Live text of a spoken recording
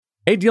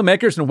Hey, deal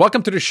makers, and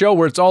welcome to the show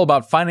where it's all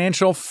about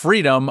financial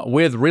freedom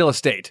with real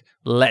estate.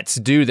 Let's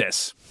do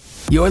this.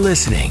 You're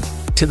listening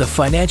to the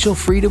Financial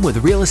Freedom with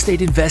Real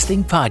Estate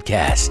Investing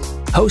podcast,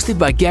 hosted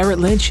by Garrett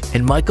Lynch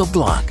and Michael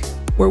Blanc,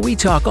 where we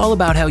talk all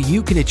about how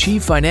you can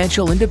achieve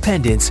financial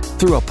independence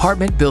through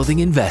apartment building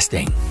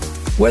investing.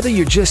 Whether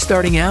you're just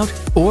starting out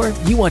or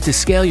you want to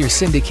scale your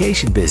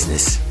syndication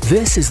business,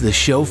 this is the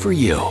show for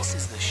you.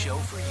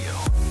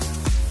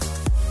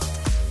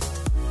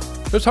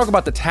 Let's talk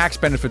about the tax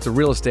benefits of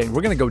real estate.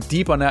 We're going to go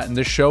deep on that in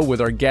this show with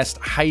our guest,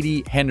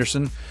 Heidi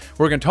Henderson.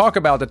 We're going to talk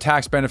about the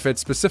tax benefits,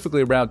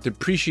 specifically around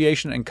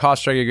depreciation and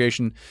cost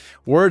segregation,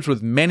 words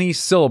with many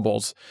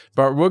syllables.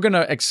 But we're going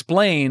to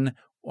explain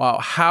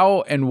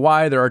how and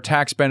why there are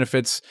tax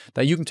benefits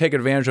that you can take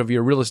advantage of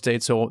your real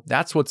estate. So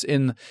that's what's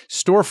in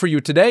store for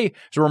you today.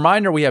 As a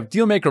reminder, we have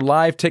Dealmaker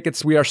Live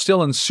tickets. We are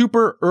still in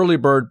super early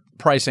bird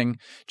pricing.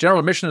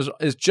 General admission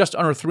is just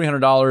under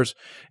 $300.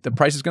 The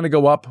price is going to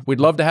go up. We'd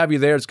love to have you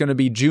there. It's going to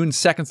be June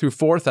 2nd through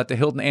 4th at the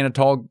Hilton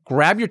Anatole.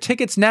 Grab your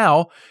tickets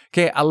now.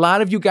 Okay, a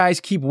lot of you guys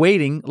keep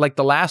waiting like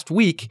the last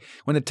week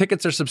when the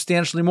tickets are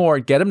substantially more.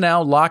 Get them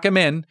now, lock them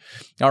in.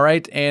 All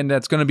right, and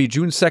that's going to be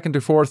June 2nd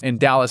through 4th in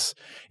Dallas.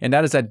 And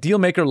that is at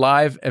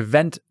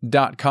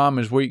dealmakerliveevent.com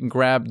is where you can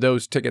grab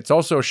those tickets.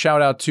 Also, a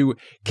shout out to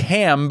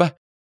Camb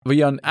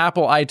via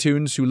Apple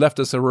iTunes, who left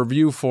us a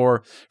review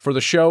for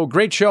the show.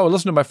 Great show. I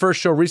listened to my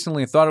first show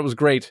recently and thought it was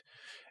great.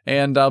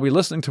 And I'll be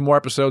listening to more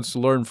episodes to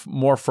learn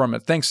more from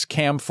it. Thanks,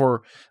 Cam,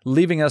 for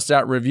leaving us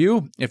that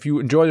review. If you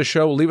enjoy the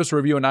show, leave us a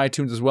review on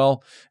iTunes as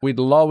well. We'd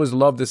always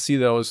love to see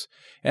those.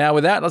 And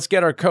with that, let's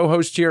get our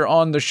co-host here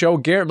on the show,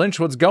 Garrett Lynch.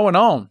 What's going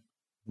on?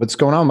 What's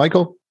going on,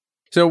 Michael?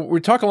 So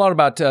we talk a lot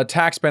about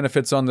tax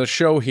benefits on the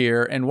show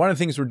here, and one of the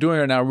things we're doing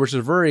right now, which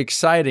is very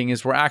exciting,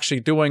 is we're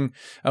actually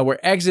we're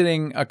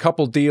exiting a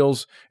couple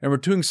deals, and we're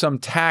doing some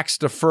tax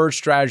deferred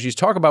strategies.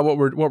 Talk about what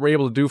we're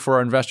able to do for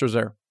our investors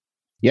there.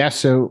 Yeah,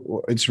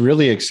 so it's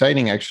really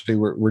exciting. Actually,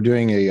 we're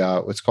doing a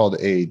what's called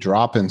a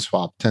drop-in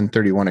swap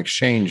 1031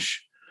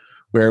 exchange,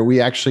 where we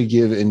actually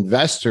give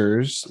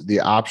investors the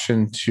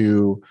option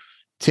to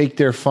take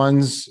their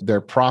funds,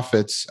 their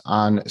profits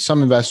on.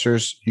 Some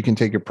investors, you can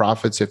take your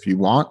profits if you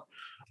want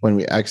when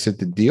we exit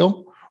the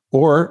deal,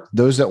 or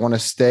those that want to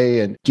stay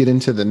and get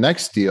into the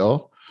next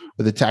deal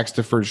with a tax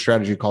deferred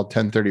strategy called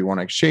 1031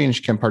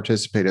 exchange can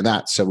participate in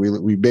that. So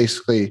we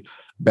basically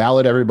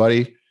ballot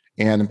everybody.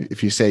 And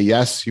if you say,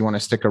 yes, you want to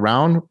stick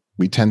around,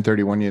 we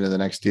 1031 you to the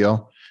next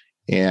deal.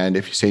 And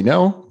if you say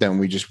no, then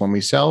when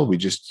we sell, we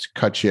just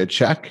cut you a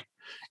check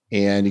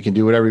and you can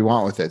do whatever you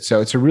want with it.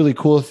 So it's a really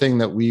cool thing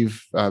that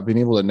we've been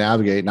able to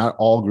navigate. Not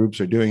all groups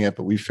are doing it,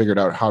 but we figured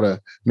out how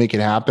to make it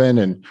happen.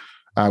 And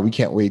we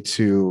can't wait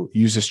to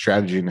use this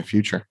strategy in the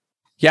future.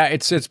 Yeah,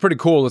 it's pretty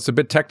cool. It's a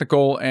bit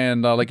technical,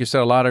 and like you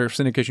said, a lot of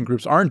syndication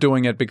groups aren't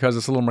doing it because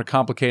it's a little more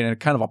complicated and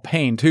kind of a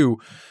pain too.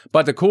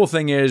 But the cool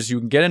thing is you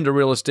can get into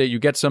real estate, you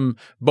get some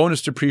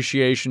bonus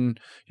depreciation,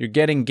 you're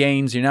getting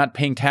gains, you're not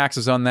paying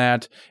taxes on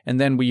that, and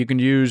then you can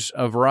use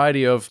a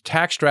variety of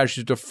tax strategies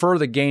to defer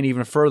the gain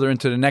even further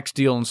into the next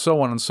deal and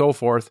so on and so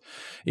forth.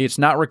 It's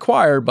not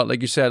required, but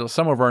like you said,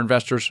 some of our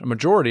investors, a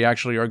majority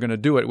actually, are going to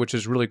do it, which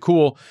is really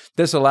cool.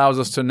 This allows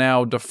us to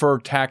now defer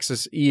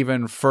taxes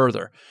even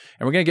further.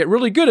 And we're going to get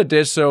really good at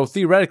this. So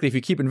theoretically, if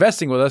you keep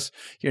investing with us,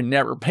 you're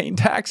never paying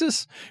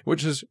taxes,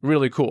 which is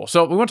really cool.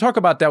 So we want to talk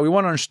about that. We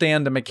want to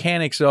understand the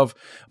mechanics of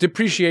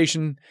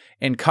depreciation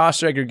and cost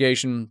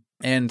segregation.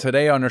 And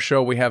today on our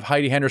show, we have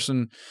Heidi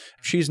Henderson.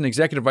 She's an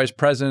executive vice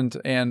president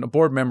and a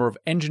board member of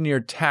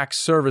Engineered Tax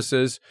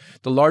Services,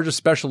 the largest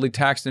specialty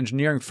tax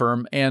engineering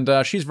firm. And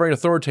she's very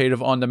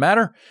authoritative on the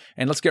matter.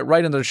 And let's get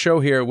right into the show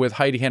here with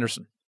Heidi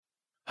Henderson.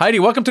 Heidi,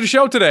 welcome to the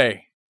show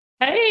today.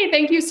 Hey,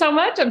 thank you so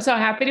much. I'm so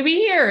happy to be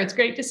here. It's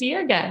great to see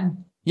you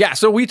again. Yeah,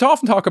 so we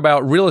often talk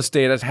about real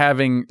estate as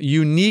having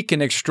unique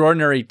and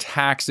extraordinary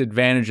tax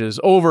advantages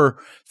over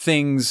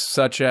things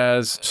such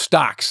as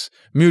stocks,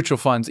 mutual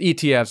funds,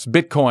 ETFs,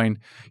 Bitcoin,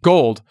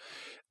 gold.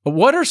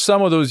 What are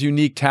some of those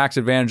unique tax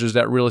advantages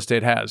that real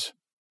estate has?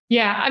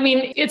 Yeah, I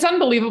mean, it's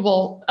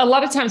unbelievable. A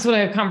lot of times when I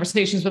have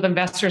conversations with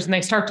investors and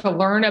they start to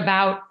learn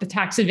about the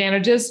tax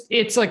advantages,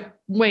 it's like,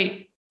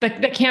 wait,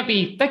 that can't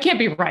be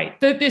right.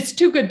 It's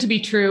too good to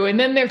be true. And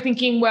then they're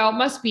thinking, well, it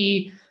must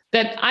be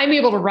that I'm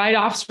able to write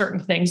off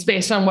certain things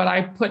based on what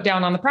I put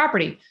down on the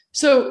property.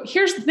 So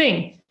here's the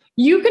thing.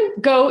 You can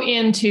go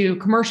into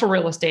commercial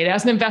real estate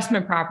as an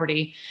investment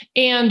property,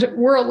 and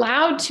we're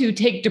allowed to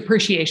take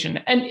depreciation.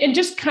 And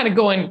just kind of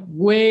going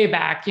way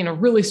back,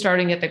 really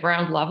starting at the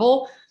ground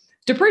level,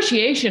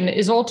 depreciation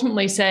is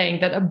ultimately saying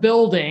that a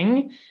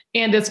building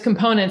and its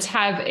components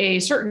have a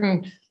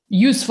certain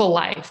useful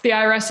life. The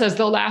IRS says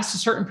they'll last a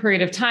certain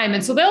period of time.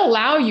 And so they'll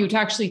allow you to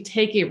actually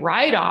take a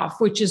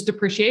write-off, which is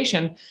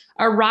depreciation,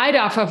 a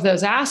write-off of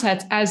those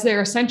assets as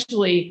they're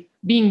essentially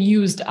being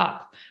used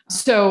up.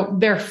 So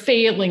they're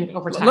failing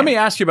over time. Let me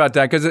ask you about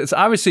that, because it's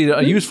obviously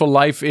a useful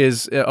life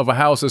of a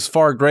house is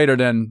far greater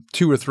than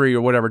 2 or 3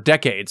 or whatever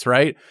decades,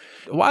 right?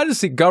 Why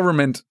does the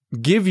government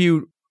give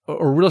you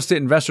or real estate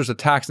investors a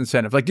tax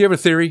incentive? Like, do you have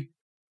a theory?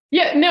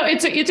 Yeah, no,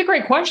 it's a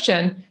great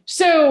question.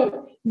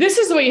 So this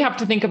is the way you have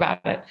to think about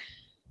it.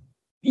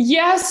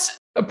 Yes,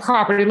 a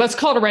property, let's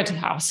call it a rented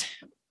house,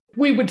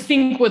 we would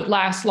think would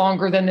last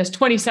longer than this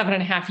 27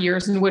 and a half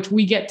years in which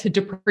we get to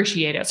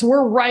depreciate it. So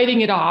we're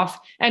writing it off.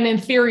 And in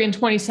theory, in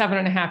 27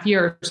 and a half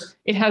years,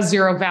 it has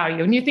zero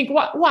value. And you think,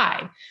 what?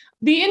 Why?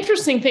 The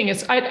interesting thing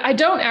is, I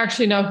don't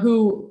actually know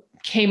who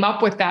came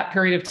up with that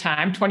period of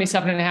time.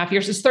 27 and a half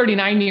years is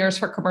 39 years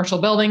for commercial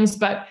buildings,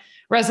 but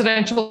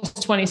residential is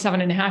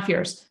 27 and a half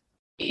years.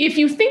 If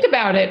you think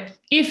about it,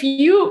 if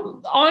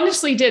you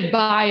honestly did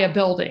buy a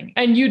building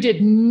and you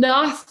did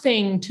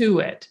nothing to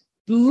it,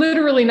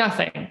 literally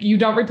nothing, you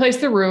don't replace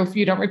the roof,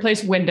 you don't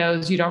replace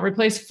windows, you don't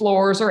replace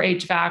floors or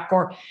HVAC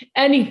or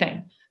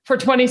anything for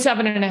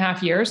 27 and a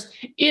half years,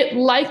 it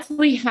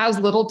likely has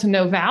little to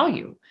no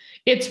value.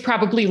 It's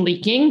probably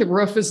leaking. The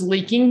roof is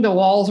leaking. The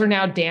walls are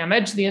now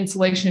damaged. The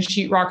insulation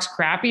sheetrock's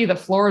crappy. The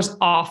floor is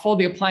awful.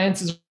 The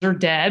appliances are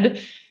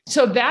dead.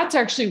 So that's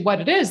actually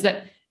what it is,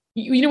 that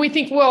we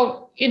think,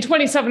 well, in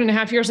 27 and a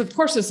half years, of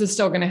course, this is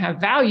still going to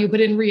have value. But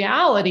in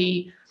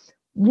reality,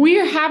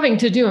 we're having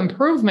to do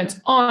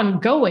improvements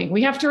ongoing.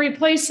 We have to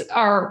replace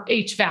our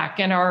HVAC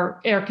and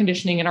our air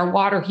conditioning and our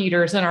water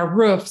heaters and our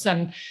roofs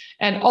and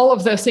all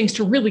of those things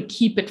to really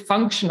keep it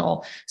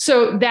functional.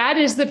 So that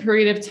is the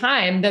period of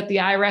time that the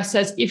IRS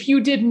says, if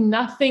you did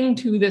nothing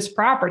to this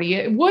property,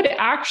 it would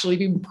actually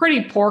be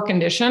pretty poor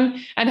condition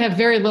and have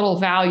very little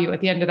value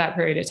at the end of that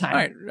period of time.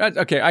 All right.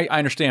 Okay. I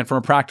understand from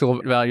a practical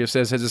value, it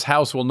says this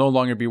house will no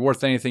longer be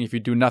worth anything if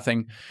you do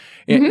nothing.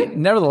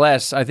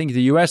 Nevertheless, I think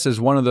the U.S.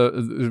 is one of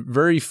the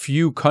very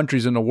few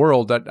countries in the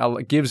world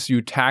that gives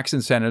you tax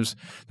incentives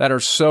that are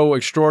so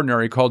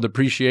extraordinary, called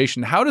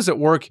depreciation. How does it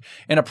work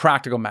in a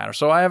practical matter?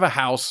 So I have a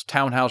house,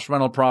 townhouse,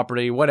 rental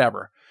property,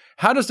 whatever.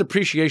 How does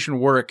depreciation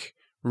work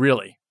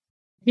really?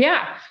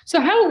 Yeah. So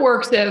how it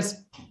works is,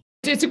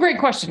 it's a great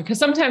question, because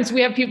sometimes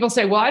we have people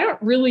say, well, I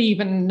don't really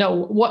even know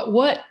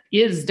what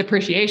is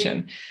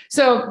depreciation.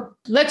 So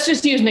let's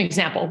just use an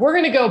example. We're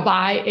going to go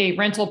buy a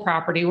rental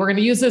property. We're going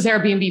to use this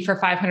Airbnb for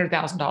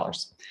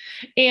 $500,000.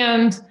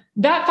 And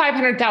that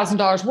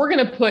 $500,000, we're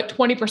going to put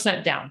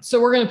 20% down. So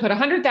we're going to put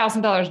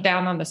 $100,000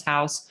 down on this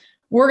house.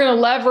 We're going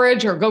to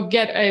leverage or go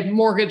get a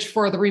mortgage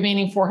for the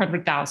remaining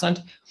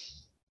 $400,000.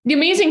 The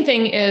amazing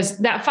thing is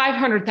that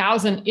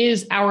 $500,000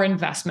 is our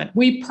investment.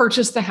 We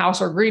purchased the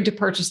house or agreed to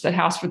purchase the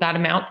house for that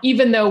amount,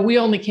 even though we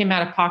only came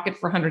out of pocket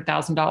for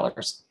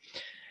 $100,000.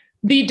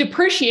 The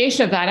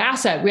depreciation of that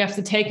asset, we have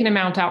to take an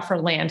amount out for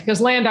land, because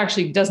land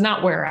actually does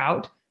not wear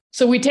out.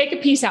 So we take a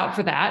piece out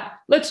for that.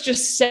 Let's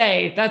just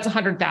say that's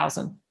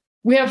 $100,000.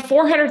 We have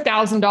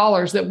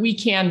 $400,000 that we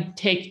can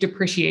take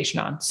depreciation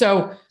on.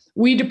 So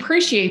we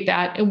depreciate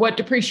that. And what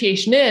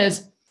depreciation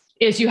is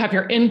you have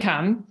your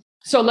income.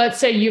 So let's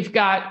say you've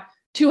got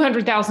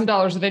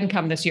 $200,000 of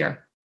income this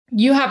year.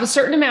 You have a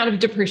certain amount of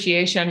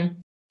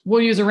depreciation.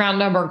 We'll use a round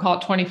number and call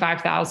it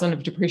 $25,000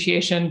 of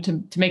depreciation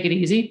to make it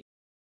easy.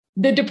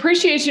 The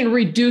depreciation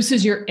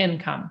reduces your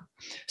income.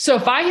 So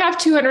if I have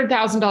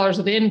 $200,000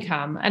 of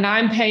income and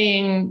I'm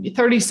paying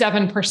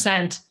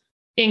 37%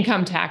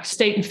 income tax,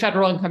 state and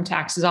federal income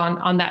taxes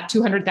on that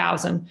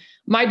 $200,000,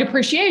 my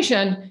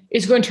depreciation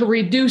is going to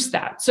reduce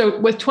that. So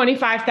with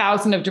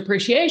 $25,000 of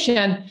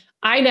depreciation,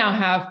 I now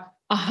have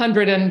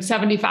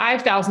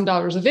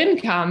 $175,000 of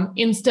income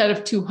instead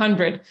of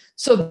 $200,000.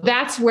 So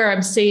that's where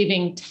I'm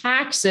saving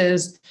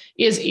taxes.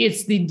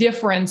 It's the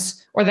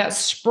difference or that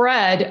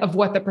spread of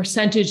what the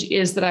percentage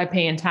is that I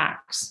pay in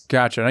tax.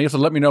 Gotcha. Now you have to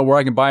let me know where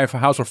I can buy a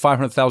house for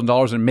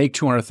 $500,000 and make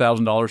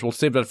 $200,000. We'll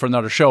save that for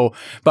another show.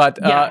 But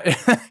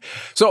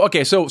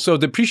so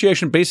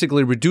depreciation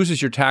basically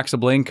reduces your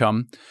taxable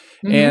income.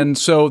 Mm-hmm. And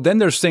so then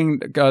there's thing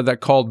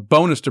that called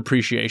bonus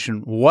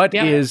depreciation.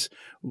 It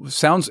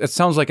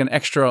sounds like an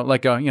extra,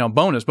 like a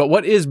bonus, but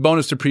what is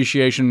bonus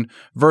depreciation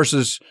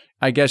versus,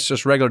 I guess,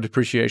 just regular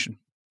depreciation?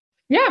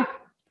 Yeah.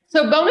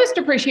 So bonus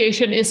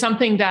depreciation is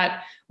something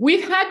that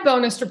we've had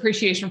bonus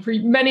depreciation for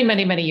many,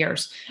 many, many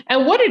years.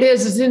 And what it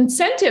is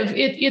incentive.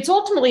 It's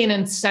ultimately an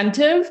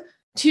incentive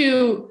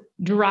to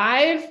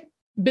drive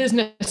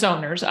business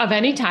owners of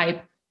any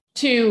type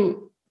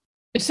to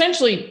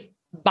essentially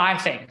buy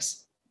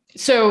things.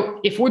 So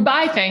if we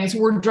buy things,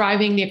 we're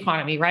driving the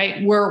economy,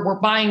 right? We're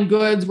buying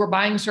goods, we're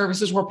buying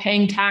services, we're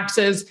paying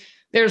taxes.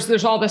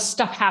 There's all this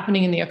stuff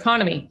happening in the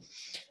economy.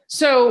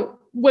 So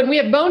when we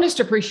have bonus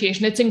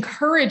depreciation, it's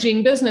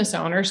encouraging business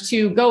owners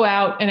to go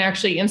out and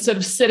actually, instead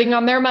of sitting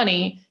on their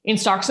money in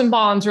stocks and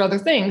bonds or other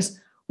things,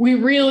 we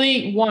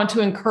really want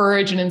to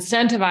encourage and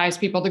incentivize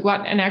people to go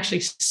out and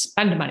actually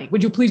spend money.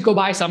 Would you please go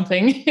buy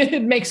something?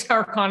 It makes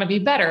our economy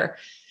better.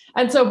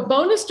 And so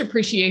bonus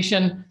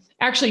depreciation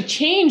actually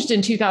changed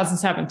in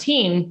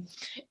 2017.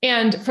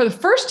 And for the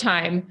first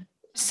time,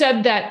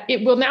 said that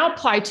it will now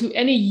apply to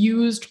any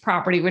used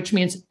property, which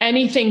means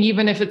anything,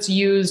 even if it's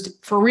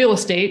used for real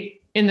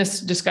estate in this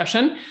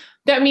discussion,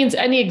 that means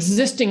any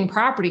existing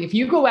property. If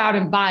you go out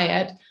and buy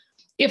it,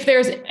 if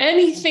there's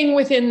anything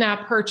within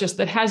that purchase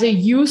that has a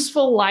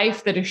useful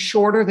life that is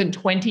shorter than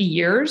 20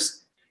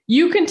 years,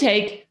 you can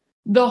take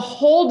the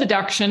whole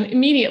deduction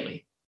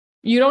immediately.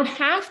 You don't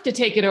have to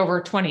take it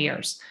over 20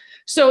 years.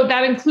 So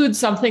that includes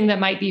something that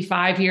might be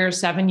 5 years,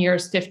 7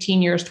 years,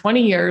 15 years,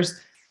 20 years.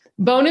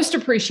 Bonus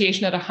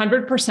depreciation at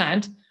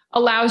 100%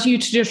 allows you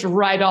to just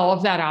write all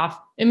of that off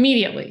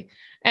immediately.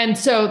 And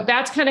so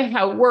that's kind of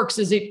how it works,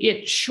 is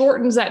it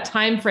shortens that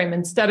time frame.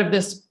 Instead of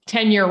this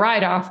 10-year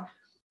write-off,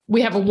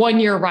 we have a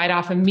 1-year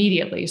write-off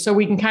immediately. So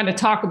we can kind of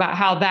talk about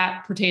how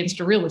that pertains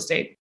to real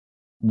estate.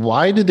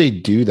 Why do they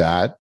do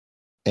that?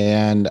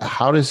 And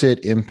how does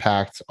it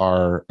impact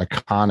our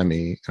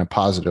economy in a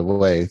positive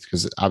way?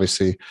 Because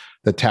obviously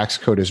the tax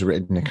code is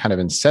written to kind of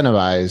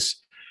incentivize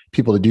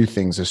people to do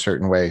things a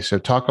certain way. So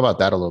talk about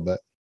that a little bit.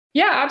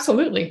 Yeah,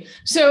 absolutely.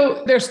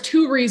 So there's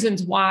two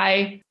reasons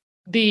why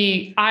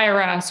the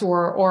IRS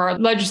or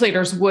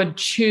legislators would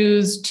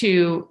choose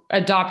to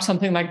adopt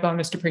something like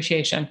bonus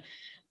depreciation.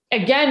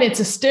 Again, it's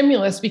a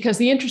stimulus, because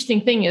the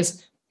interesting thing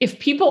is, if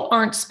people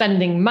aren't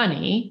spending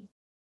money,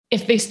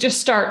 if they just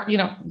start,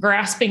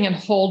 grasping and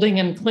holding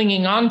and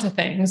clinging on to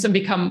things and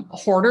become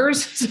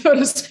hoarders, so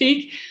to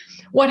speak,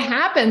 what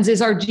happens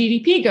is our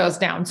GDP goes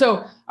down.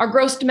 So our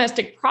gross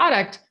domestic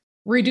product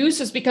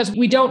reduces because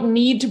we don't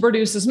need to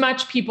produce as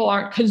much. People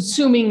aren't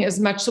consuming as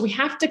much. So we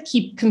have to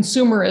keep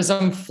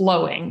consumerism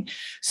flowing.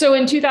 So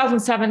in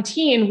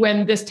 2017,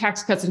 when this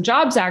Tax Cuts and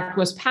Jobs Act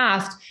was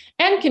passed,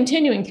 and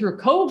continuing through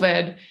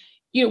COVID,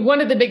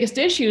 one of the biggest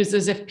issues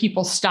is if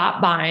people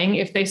stop buying,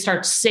 if they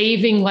start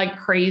saving like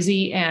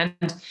crazy and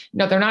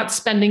they're not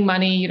spending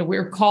money. We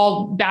were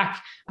called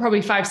back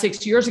probably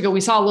 5-6 years ago.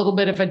 We saw a little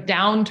bit of a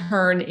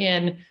downturn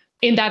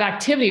in that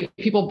activity,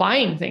 people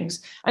buying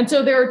things. And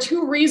so there are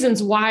two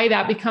reasons why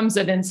that becomes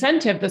an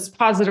incentive that's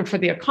positive for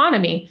the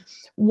economy.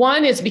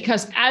 One is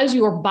because as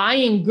you're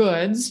buying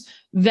goods,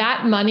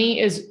 that money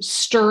is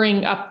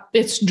stirring up,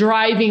 it's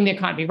driving the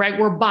economy, right?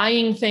 We're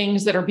buying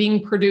things that are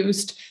being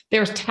produced.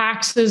 There's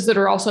taxes that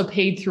are also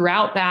paid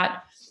throughout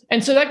that.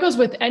 And so that goes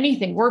with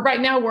anything. Right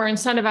now we're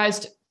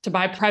incentivized to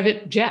buy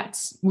private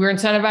jets. We're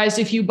incentivized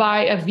if you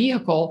buy a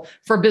vehicle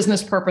for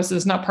business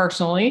purposes, not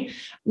personally.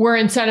 We're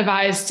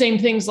incentivized, same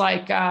things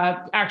like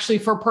actually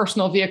for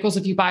personal vehicles.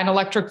 If you buy an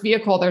electric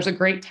vehicle, there's a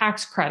great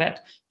tax credit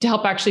to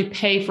help actually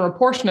pay for a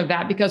portion of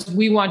that, because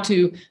we want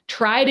to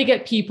try to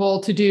get people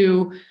to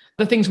do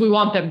the things we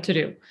want them to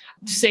do.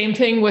 Same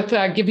thing with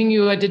giving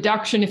you a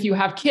deduction if you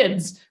have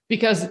kids,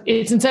 because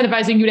it's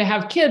incentivizing you to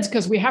have kids,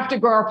 because we have to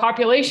grow our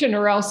population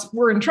or else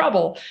we're in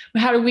trouble.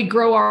 How do we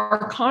grow our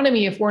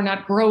economy if we're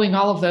not growing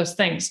all of those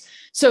things?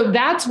 So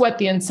that's what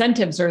the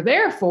incentives are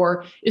there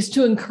for, is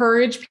to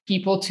encourage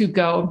people to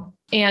go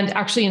and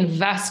actually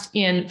invest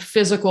in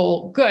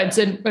physical goods.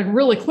 And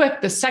really quick,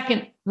 the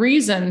second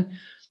reason,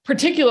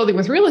 particularly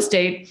with real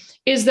estate,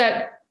 is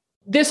that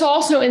this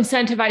also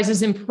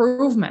incentivizes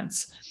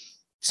improvements.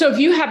 So if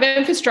you have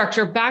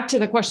infrastructure, back to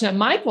the question that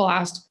Michael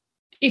asked,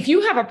 if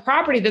you have a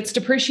property that's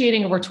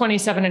depreciating over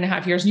 27 and a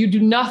half years, you do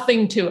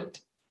nothing to it.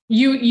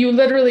 You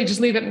literally just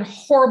leave it in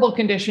horrible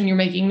condition. You're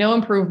making no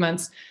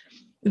improvements.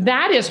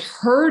 That is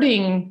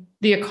hurting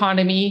the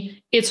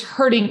economy. It's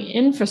hurting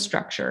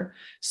infrastructure.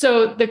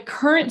 So the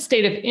current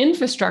state of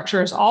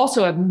infrastructure is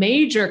also a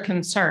major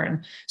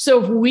concern.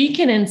 So if we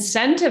can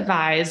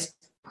incentivize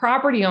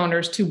property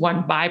owners to,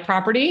 one, buy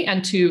property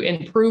and to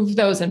improve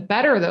those and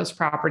better those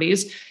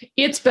properties,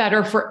 it's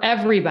better for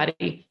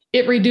everybody.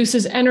 It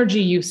reduces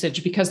energy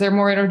usage because they're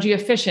more energy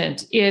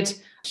efficient.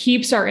 It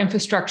keeps our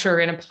infrastructure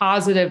in a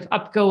positive,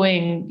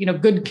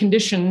 upgoing, good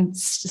condition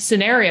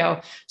scenario.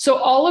 So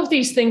all of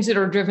these things that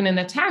are driven in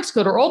the tax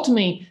code are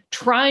ultimately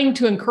trying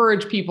to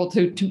encourage people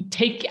to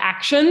take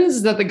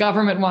actions that the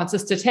government wants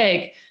us to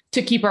take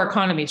to keep our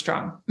economy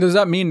strong. Does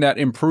that mean that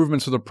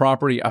improvements to the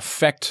property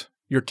affect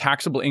your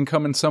taxable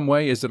income in some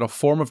way? Is it a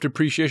form of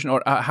depreciation,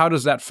 or how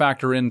does that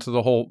factor into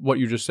the whole, what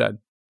you just said?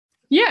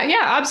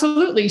 Yeah,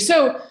 absolutely.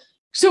 So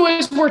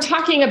as we're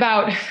talking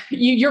about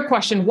your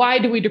question, why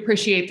do we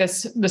depreciate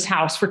this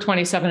house for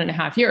 27 and a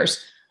half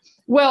years?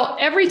 Well,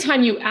 every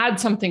time you add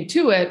something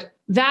to it,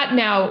 that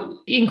now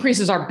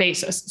increases our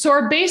basis. So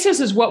our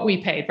basis is what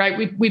we paid,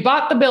 right? We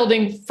bought the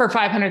building for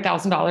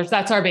 $500,000.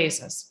 That's our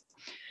basis.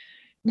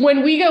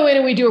 When we go in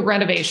and we do a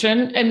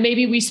renovation, and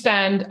maybe we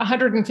spend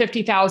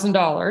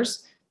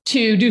 $150,000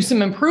 to do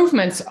some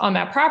improvements on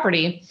that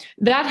property,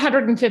 that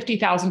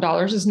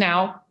 $150,000 is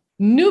now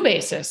new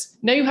basis.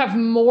 Now you have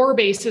more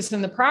basis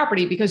in the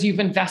property because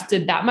you've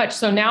invested that much.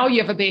 So now you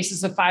have a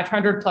basis of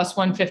 500 plus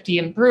 150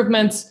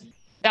 improvements.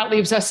 That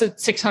leaves us at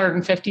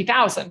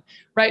 650,000,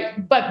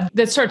 right? But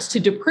that starts to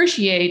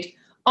depreciate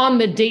on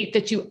the date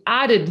that you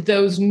added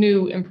those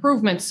new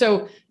improvements.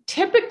 So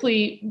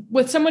typically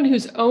with someone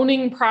who's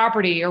owning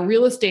property or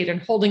real estate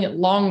and holding it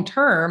long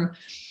term,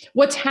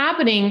 what's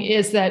happening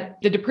is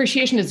that the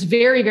depreciation is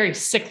very, very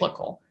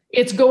cyclical.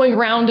 It's going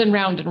round and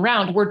round and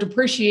round. We're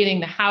depreciating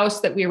the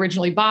house that we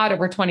originally bought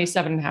over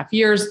 27 and a half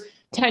years.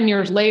 10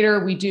 years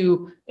later, we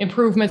do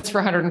improvements for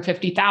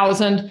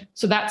 150,000.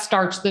 So that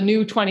starts the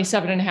new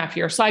 27 and a half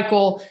year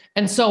cycle,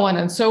 and so on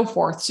and so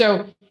forth.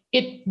 So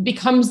it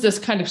becomes this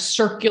kind of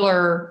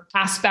circular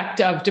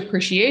aspect of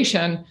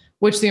depreciation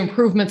which the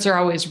improvements are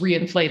always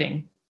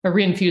reinflating or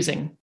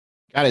reinfusing.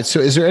 Got it. So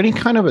is there any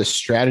kind of a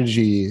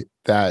strategy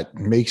that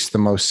makes the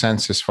most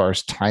sense as far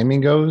as timing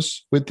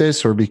goes with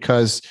this, or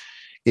because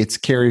it's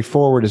carried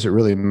forward, does it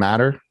really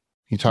matter? Can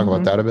you talk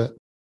about that a bit?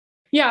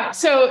 Yeah.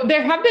 So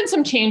there have been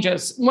some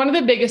changes. One of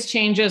the biggest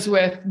changes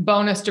with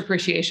bonus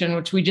depreciation,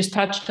 which we just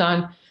touched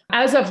on,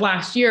 as of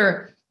last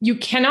year, you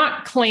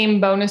cannot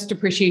claim bonus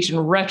depreciation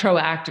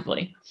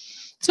retroactively.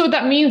 So what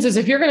that means is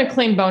if you're going to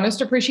claim bonus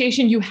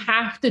depreciation, you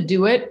have to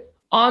do it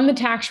on the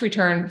tax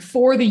return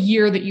for the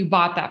year that you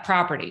bought that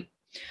property.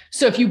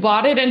 So if you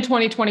bought it in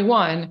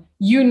 2021,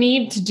 you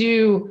need to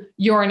do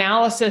your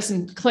analysis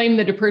and claim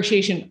the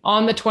depreciation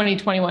on the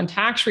 2021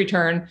 tax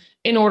return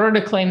in order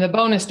to claim the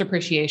bonus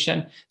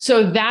depreciation.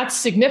 So that's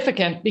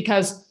significant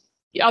because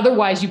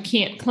otherwise you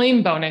can't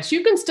claim bonus.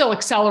 You can still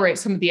accelerate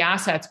some of the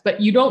assets, but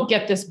you don't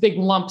get this big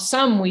lump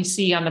sum we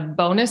see on the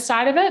bonus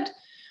side of it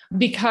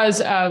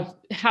because of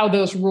how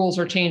those rules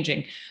are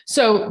changing.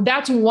 So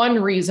that's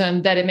one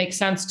reason that it makes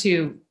sense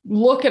to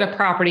look at a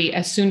property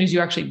as soon as you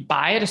actually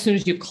buy it, as soon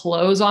as you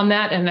close on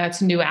that, and that's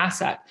a new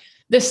asset.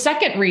 The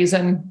second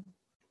reason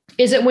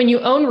is that when you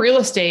own real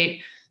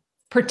estate,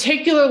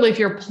 particularly if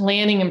you're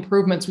planning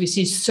improvements, we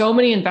see so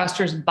many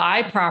investors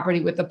buy property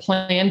with a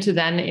plan to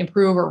then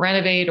improve or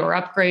renovate or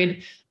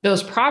upgrade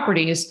those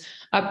properties,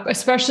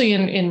 especially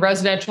in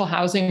residential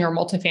housing or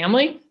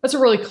multifamily. That's a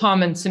really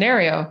common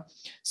scenario.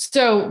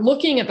 So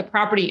looking at the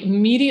property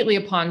immediately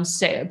upon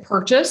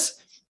purchase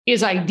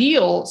is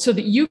ideal so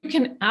that you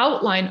can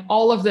outline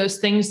all of those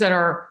things that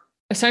are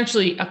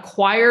essentially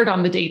acquired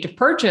on the date of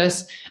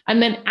purchase.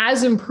 And then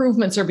as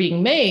improvements are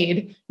being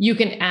made, you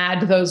can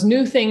add those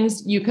new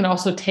things. You can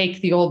also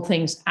take the old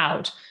things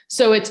out.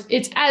 So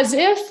it's as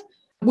if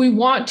we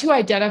want to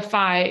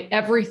identify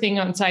everything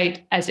on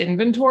site as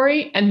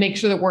inventory and make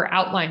sure that we're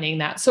outlining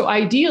that. So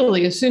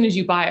ideally, as soon as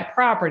you buy a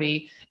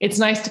property, it's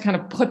nice to kind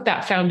of put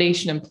that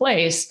foundation in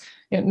place.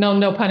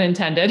 No pun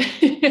intended,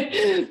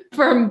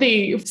 from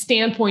the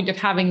standpoint of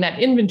having that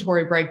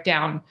inventory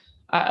breakdown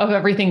of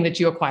everything that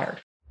you acquired.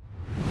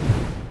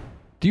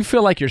 Do you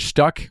feel like you're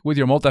stuck with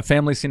your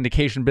multifamily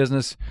syndication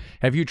business?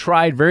 Have you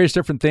tried various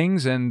different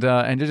things and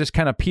it just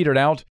kind of petered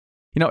out?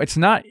 You know, it's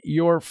not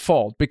your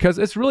fault because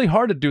it's really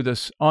hard to do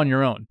this on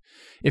your own.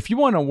 If you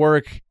want to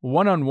work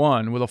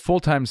one-on-one with a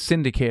full-time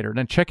syndicator,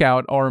 then check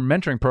out our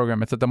mentoring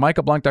program. It's at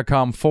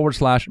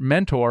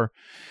themichaelblank.com/mentor,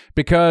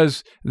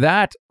 because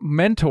that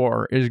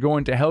mentor is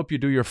going to help you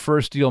do your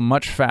first deal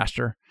much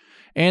faster.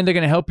 And they're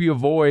going to help you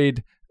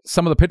avoid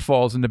some of the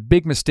pitfalls and the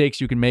big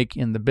mistakes you can make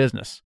in the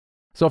business.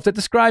 So if that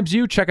describes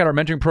you, check out our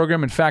mentoring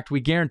program. In fact, we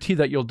guarantee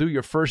that you'll do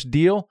your first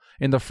deal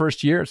in the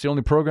first year. It's the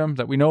only program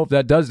that we know of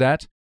that does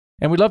that.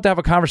 And we'd love to have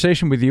a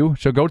conversation with you.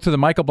 So go to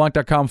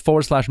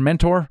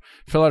themichaelblank.com/mentor,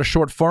 fill out a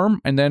short form,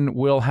 and then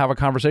we'll have a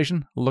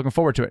conversation. Looking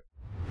forward to it.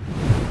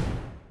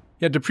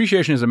 Yeah,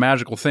 depreciation is a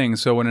magical thing.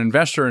 So when an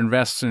investor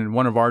invests in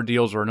one of our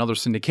deals or another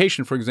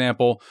syndication, for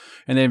example,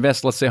 and they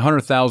invest, let's say,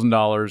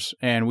 $100,000,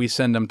 and we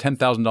send them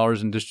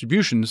 $10,000 in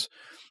distributions,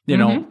 you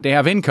know, they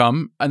have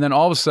income, and then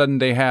all of a sudden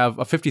they have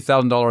a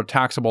 $50,000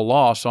 taxable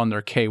loss on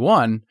their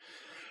K1.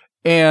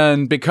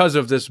 And because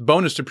of this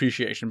bonus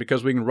depreciation,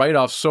 because we can write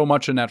off so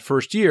much in that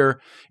first year,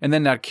 and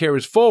then that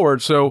carries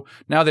forward. So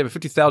now they have a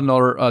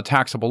 $50,000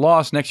 taxable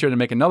loss. Next year they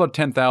make another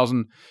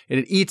 $10,000, and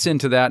it eats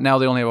into that. Now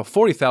they only have a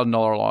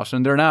 $40,000 loss,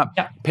 and they're not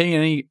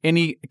paying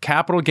any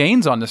capital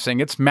gains on this thing.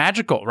 It's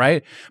magical,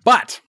 right?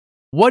 But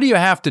what do you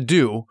have to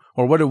do,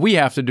 or what do we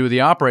have to do, the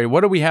operator?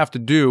 What do we have to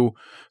do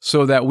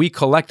so that we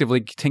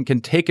collectively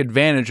can take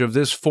advantage of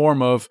this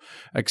form of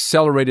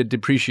accelerated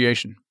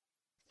depreciation?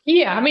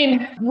 Yeah, I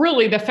mean,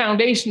 really the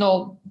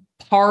foundational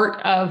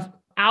part of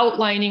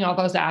outlining all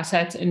those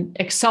assets and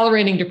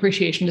accelerating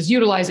depreciation is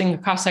utilizing a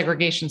cost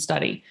segregation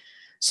study.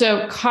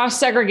 So cost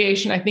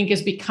segregation, I think,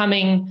 is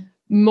becoming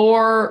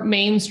more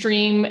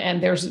mainstream,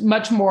 and there's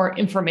much more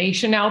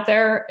information out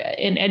there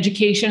in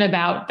education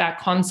about that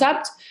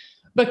concept.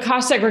 But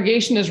cost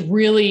segregation is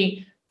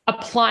really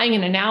applying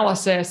an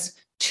analysis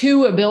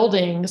to a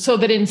building so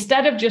that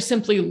instead of just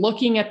simply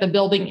looking at the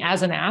building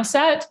as an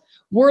asset,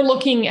 we're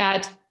looking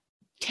at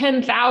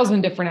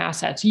 10,000 different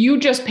assets. You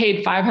just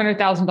paid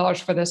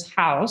 $500,000 for this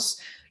house.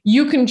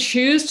 You can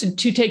choose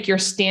to take your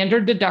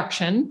standard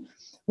deduction,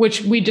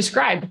 which we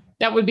described.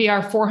 That would be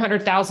our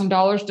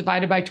 $400,000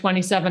 divided by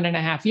 27 and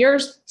a half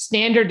years.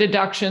 Standard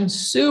deduction,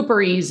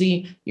 super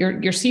easy. Your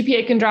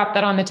CPA can drop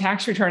that on the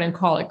tax return and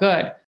call it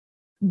good.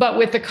 But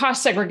with the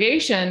cost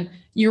segregation,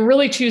 you're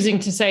really choosing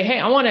to say, hey,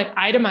 I want to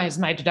itemize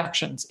my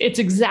deductions. It's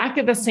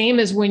exactly the same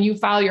as when you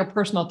file your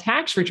personal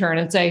tax return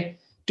and say,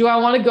 do I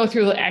want to go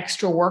through the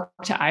extra work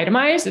to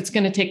itemize? It's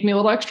going to take me a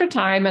little extra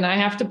time, and I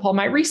have to pull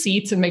my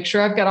receipts and make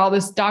sure I've got all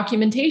this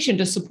documentation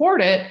to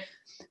support it.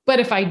 But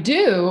if I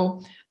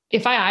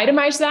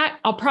itemize that,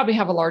 I'll probably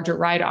have a larger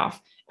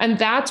write-off. And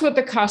that's what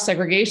the cost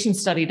segregation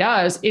study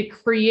does. It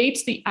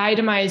creates the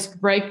itemized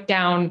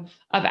breakdown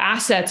of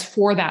assets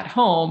for that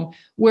home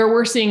where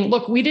we're seeing,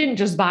 look, we didn't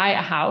just buy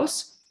a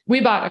house. We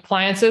bought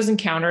appliances and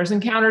counters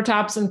and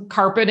countertops and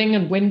carpeting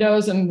and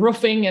windows and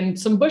roofing and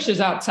some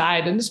bushes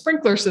outside and a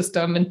sprinkler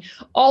system and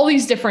all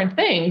these different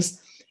things.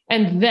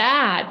 And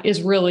that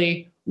is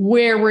really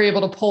where we're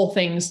able to pull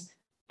things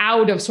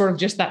out of sort of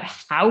just that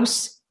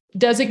house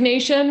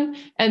designation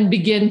and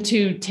begin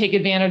to take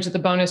advantage of the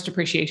bonus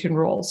depreciation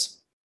rules.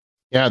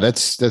 Yeah,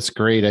 that's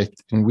great.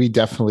 And we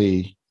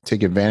definitely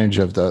take advantage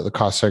of the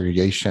cost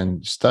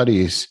segregation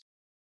studies.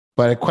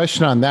 But a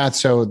question on that.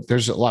 So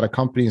there's a lot of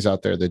companies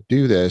out there that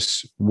do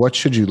this. What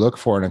should you look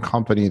for in a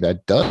company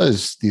that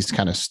does these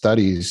kind of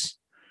studies?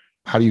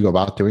 How do you go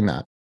about doing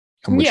that?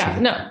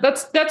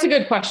 That's a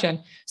good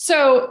question.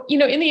 So,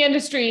 in the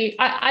industry,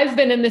 I've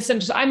been in this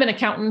industry. I'm an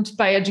accountant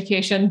by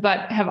education,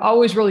 but have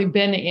always really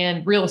been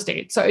in real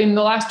estate. So in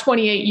the last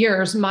 28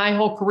 years, my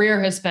whole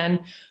career has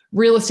been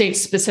real estate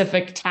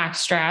specific tax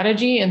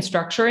strategy and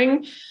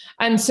structuring.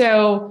 And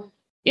so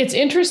it's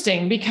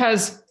interesting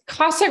because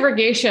cost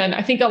segregation,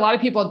 I think a lot of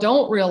people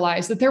don't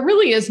realize that there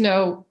really is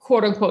no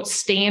quote unquote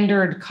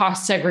standard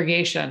cost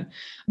segregation.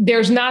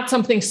 There's not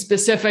something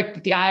specific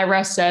that the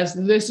IRS says,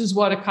 this is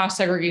what a cost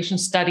segregation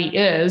study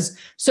is.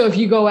 So if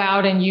you go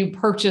out and you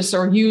purchase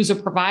or use a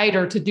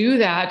provider to do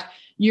that,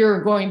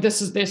 you're going,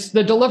 this is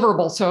the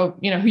deliverable. So,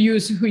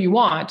 use who you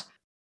want.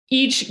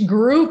 Each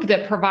group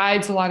that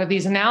provides a lot of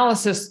these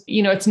analysis,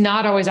 it's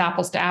not always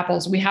apples to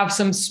apples. We have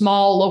some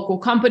small local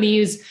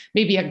companies,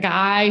 maybe a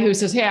guy who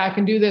says, hey, I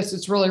can do this.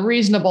 It's really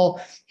reasonable.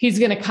 He's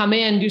going to come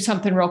in, do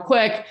something real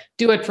quick,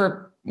 do it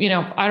for,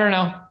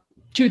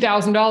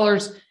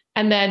 $2,000,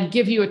 and then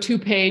give you a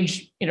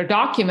 2-page,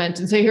 document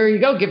and say, here you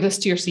go, give this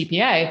to your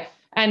CPA.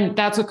 And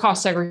that's a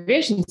cost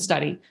segregation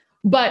study.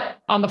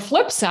 But on the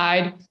flip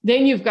side,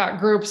 then you've got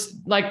groups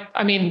like,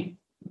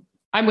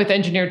 I'm with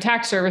Engineered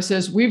Tax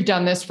Services. We've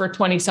done this for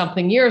 20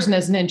 something years. And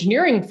as an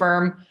engineering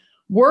firm,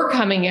 we're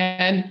coming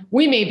in,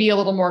 we may be a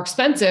little more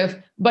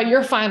expensive, but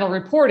your final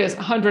report is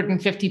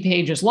 150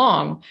 pages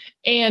long.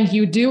 And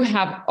you do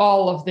have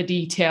all of the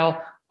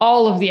detail,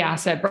 all of the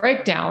asset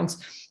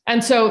breakdowns.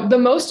 And so the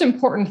most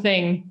important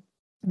thing,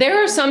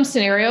 there are some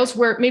scenarios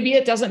where maybe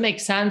it doesn't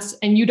make sense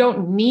and you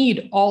don't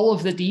need all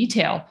of the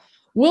detail.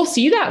 We'll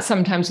see that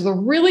sometimes with a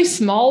really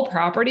small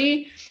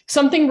property,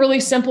 something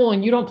really simple,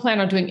 and you don't plan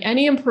on doing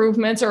any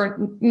improvements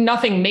or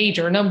nothing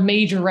major, no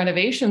major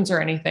renovations or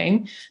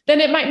anything,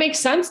 then it might make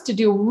sense to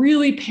do a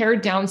really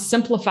pared down,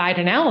 simplified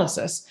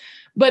analysis.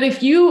 But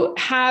if you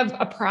have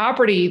a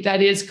property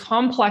that is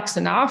complex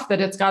enough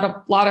that it's got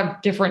a lot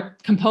of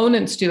different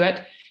components to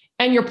it,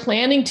 and you're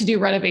planning to do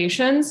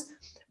renovations,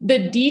 the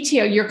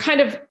detail, you're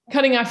kind of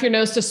cutting off your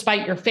nose to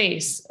spite your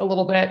face a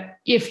little bit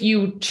if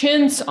you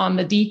chintz on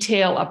the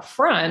detail up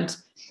front,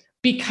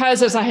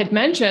 because as I had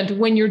mentioned,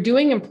 when you're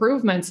doing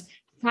improvements,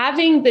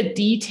 having the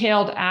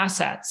detailed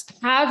assets,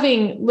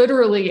 having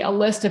literally a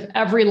list of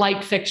every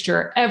light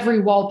fixture,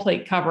 every wall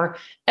plate cover,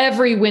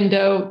 every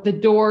window, the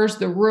doors,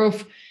 the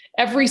roof,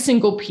 every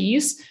single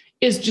piece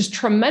is just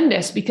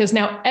tremendous, because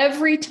now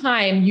every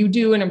time you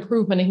do an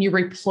improvement and you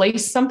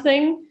replace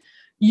something,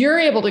 you're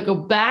able to go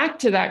back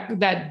to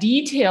that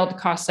detailed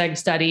cost seg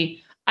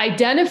study,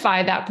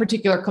 identify that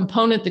particular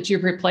component that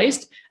you've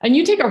replaced, and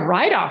you take a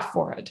write-off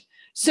for it.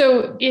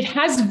 So it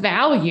has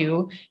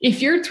value.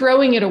 If you're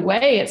throwing it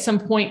away at some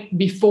point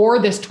before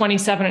this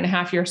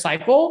 27.5-year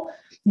cycle,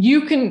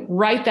 you can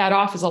write that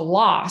off as a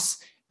loss.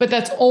 But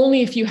that's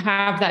only if you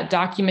have that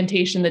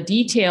documentation, the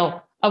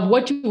detail of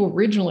what you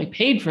originally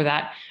paid for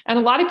that. And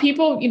a lot of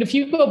people, if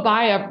you go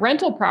buy a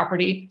rental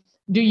property,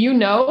 do you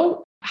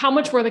know how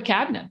much were the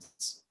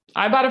cabinets?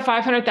 I bought a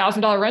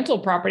 $500,000 rental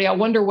property. I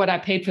wonder what I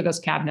paid for those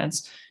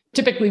cabinets.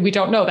 Typically, we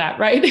don't know that,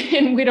 right?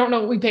 And we don't know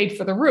what we paid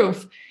for the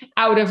roof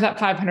out of that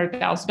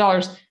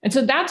 $500,000. And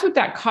so that's what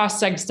that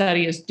cost seg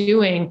study is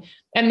doing.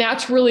 And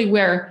that's really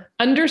where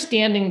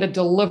understanding the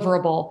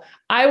deliverable,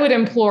 I would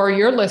implore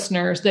your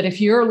listeners that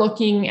if you're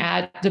looking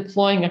at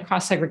deploying a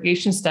cost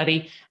segregation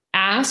study,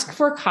 ask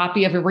for a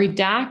copy of a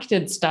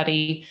redacted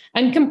study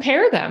and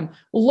compare them.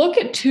 Look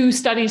at 2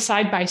 studies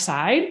side by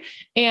side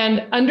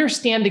and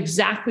understand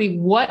exactly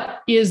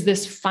what is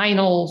this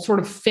final sort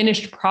of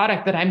finished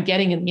product that I'm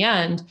getting in the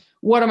end.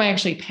 What am I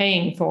actually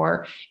paying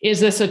for?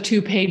 Is this a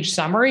 2-page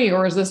summary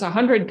or is this a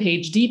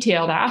 100-page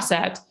detailed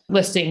asset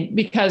listing?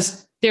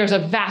 Because there's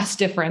a vast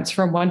difference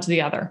from one to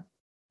the other.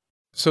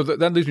 So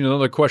that leads me to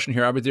another question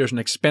here. I mean, there's an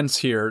expense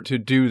here to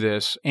do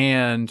this.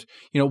 And,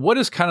 what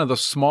is kind of the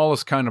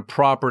smallest kind of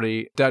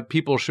property that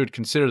people should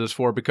consider this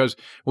for? Because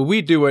when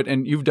we do it,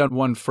 and you've done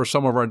one for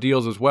some of our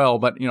deals as well,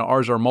 but,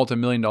 ours are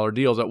multi-million-dollar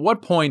deals. At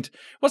what point,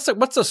 what's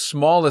the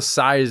smallest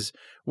size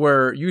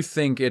where you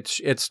think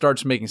it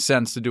starts making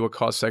sense to do a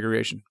cost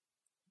segregation?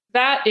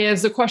 That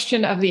is the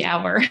question of the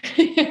hour.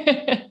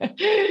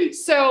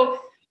 So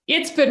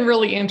it's been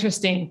really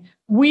interesting.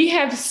 We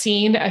have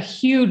seen a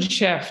huge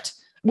shift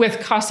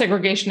with cost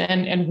segregation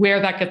and where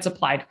that gets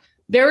applied.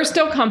 There are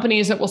still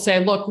companies that will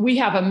say, look, we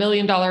have $1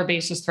 million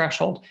basis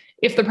threshold.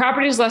 If the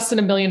property is less than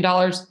 $1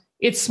 million,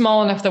 it's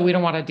small enough that we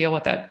don't want to deal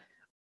with it.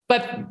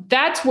 But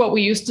that's what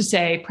we used to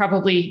say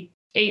probably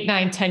 8,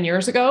 9, 10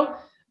 years ago.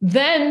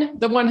 Then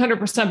the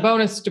 100%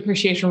 bonus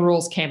depreciation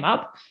rules came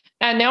up.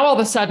 And now all of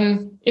a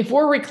sudden, if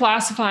we're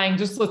reclassifying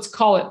just, let's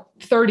call it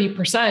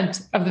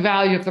 30% of the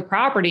value of the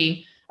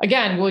property,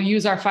 again, we'll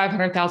use our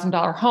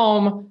 $500,000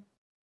 home.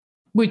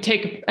 We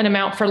take an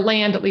amount for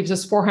land, it leaves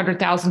us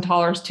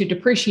 $400,000 to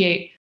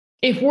depreciate.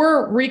 If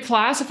we're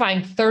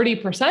reclassifying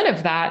 30%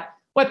 of that,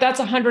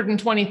 that's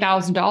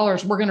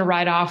 $120,000 we're going to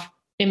write off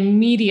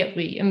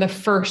immediately in the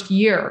first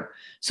year.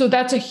 So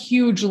that's a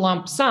huge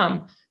lump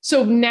sum.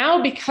 So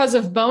now, because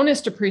of bonus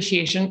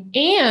depreciation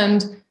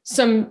and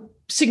some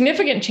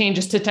significant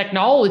changes to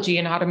technology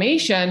and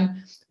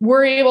automation,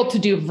 we're able to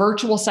do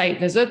virtual site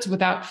visits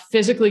without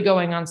physically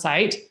going on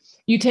site.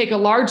 You take a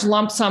large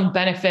lump sum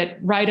benefit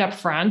right up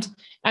front,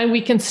 and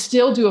we can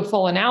still do a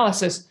full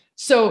analysis.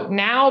 So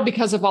now,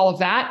 because of all of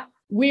that,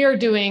 we are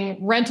doing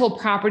rental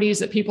properties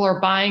that people are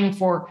buying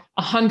for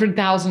 $100,000,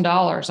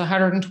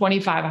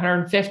 $125,000,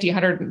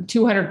 $150,000,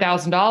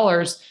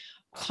 $200,000.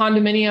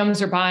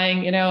 Condominiums are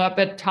buying, up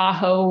at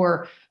Tahoe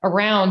or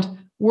around.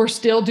 We're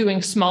still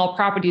doing small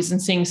properties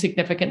and seeing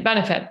significant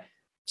benefit.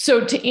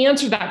 So to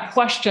answer that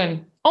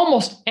question,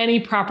 almost any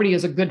property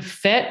is a good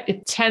fit.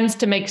 It tends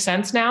to make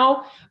sense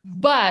now,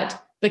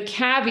 but the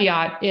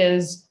caveat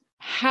is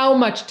how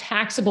much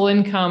taxable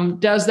income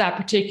does that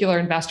particular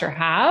investor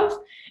have?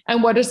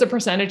 And what is the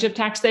percentage of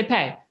tax they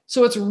pay?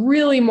 So it's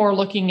really more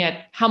looking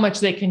at how much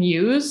they can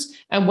use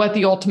and what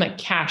the ultimate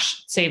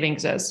cash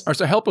savings is. All right,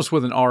 so help us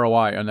with an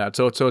ROI on that.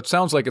 So it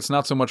sounds like it's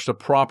not so much the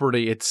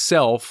property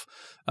itself.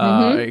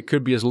 It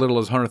could be as little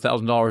as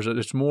 $100,000.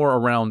 It's more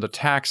around the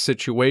tax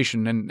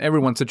situation, and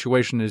everyone's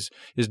situation is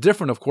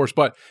different, of course.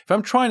 But if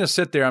I'm trying to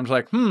sit there, I'm just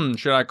like,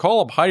 should I call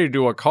up Heidi to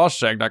do a cost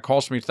seg that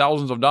costs me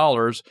thousands of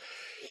dollars?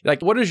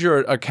 Like, what is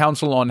your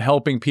counsel on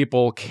helping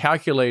people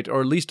calculate or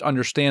at least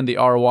understand the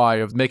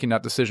ROI of making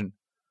that decision?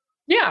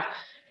 Yeah.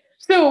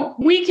 So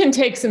we can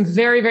take some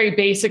very, very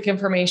basic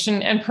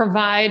information and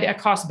provide a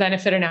cost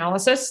benefit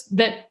analysis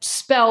that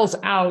spells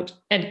out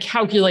and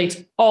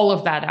calculates all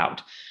of that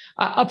out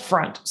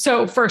upfront.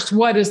 So first,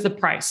 what is the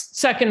price?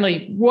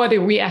 Secondly, what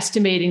are we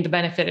estimating the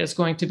benefit is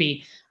going to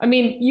be? I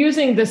mean,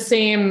 using the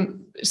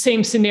same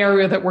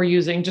scenario that we're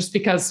using, just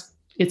because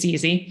it's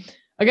easy.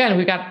 Again,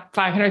 we've got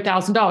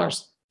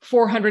 $500,000.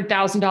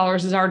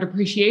 $400,000 is our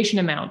depreciation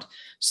amount.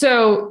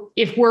 So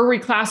if we're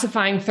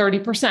reclassifying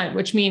 30%,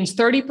 which means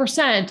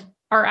 30%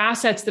 are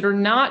assets that are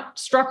not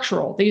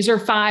structural. These are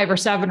 5 or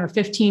 7 or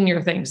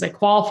 15-year things. They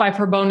qualify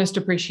for bonus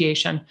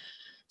depreciation.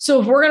 So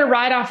if we're going to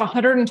write off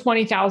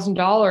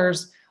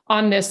 $120,000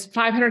 on this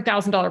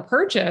 $500,000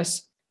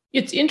 purchase,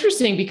 it's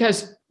interesting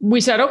because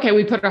we said, okay,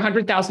 we put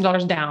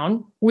 $100,000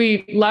 down.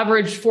 We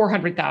leveraged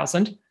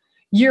 $400,000.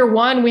 Year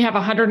one, we have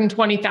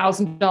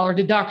 $120,000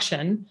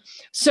 deduction.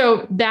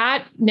 So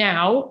that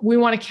now we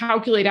want to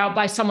calculate out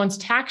by someone's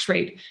tax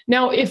rate.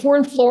 Now, if we're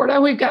in Florida,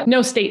 we've got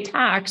no state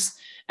tax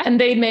and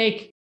they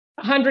make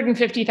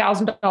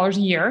 $150,000 a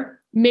year,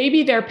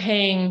 maybe they're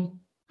paying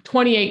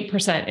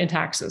 28% in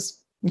taxes.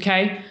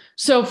 Okay.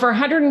 So for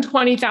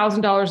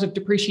 $120,000 of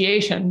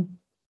depreciation,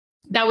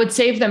 that would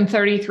save them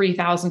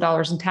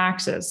 $33,000 in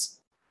taxes.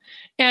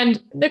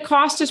 And the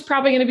cost is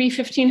probably going to be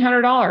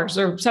 $1,500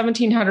 or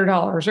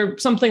 $1,700 or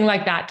something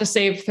like that to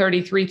save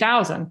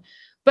 $33,000.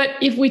 But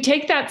if we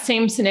take that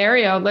same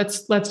scenario,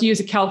 let's use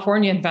a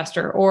California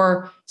investor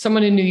or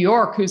someone in New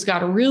York who's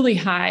got a really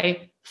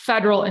high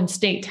federal and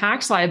state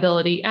tax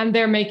liability, and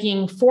they're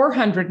making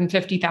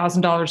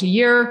 $450,000 a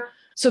year.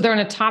 So they're in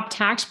a top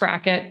tax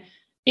bracket.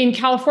 In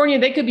California,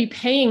 they could be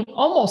paying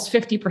almost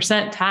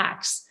 50%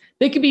 tax.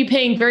 They could be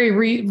paying very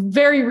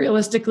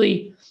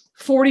realistically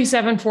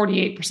 47,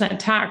 48%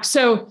 tax.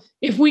 So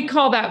if we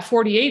call that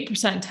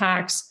 48%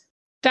 tax,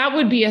 that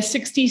would be a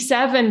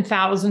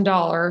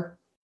 $67,000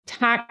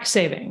 tax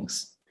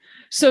savings.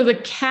 So the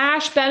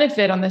cash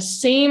benefit on the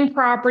same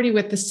property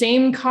with the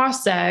same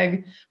cost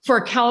seg for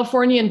a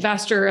California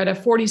investor at a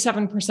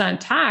 47%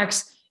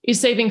 tax is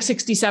saving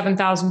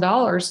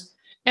 $67,000.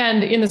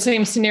 And in the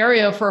same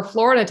scenario for a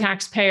Florida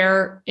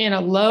taxpayer in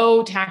a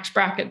low tax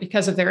bracket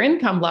because of their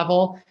income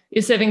level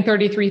is saving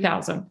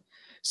 $33,000.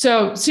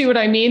 So see what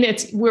I mean?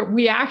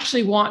 We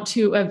actually want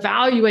to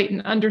evaluate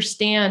and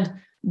understand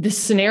the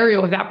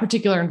scenario of that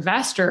particular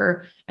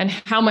investor and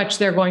how much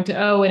they're going to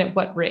owe and at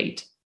what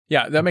rate.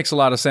 Yeah, that makes a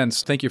lot of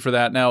sense. Thank you for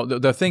that. Now,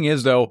 the thing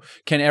is, though,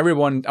 can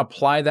everyone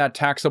apply that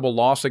taxable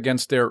loss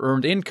against their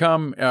earned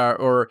income,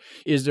 or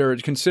is there a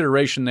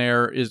consideration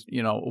there? Is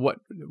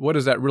what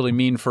does that really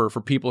mean for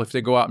people if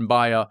they go out and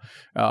buy a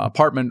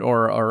apartment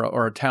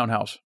or a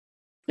townhouse?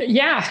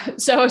 Yeah.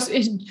 So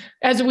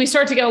as we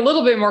start to get a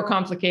little bit more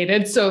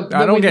complicated, so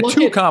I don't get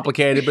too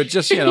complicated, but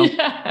just,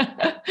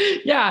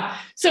 Yeah.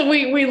 So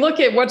we look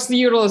at what's the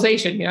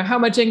utilization, how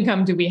much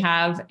income do we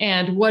have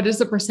and what is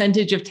the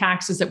percentage of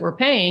taxes that we're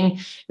paying?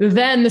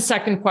 Then the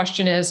second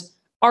question is,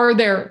 are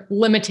there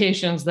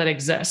limitations that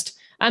exist?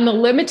 And the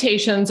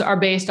limitations are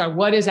based on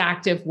what is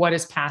active, what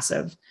is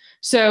passive.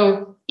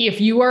 So if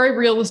you are a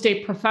real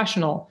estate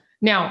professional,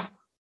 now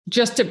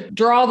just to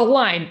draw the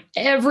line,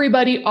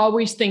 everybody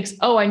always thinks,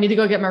 oh, I need to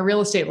go get my real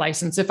estate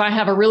license. If I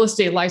have a real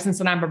estate license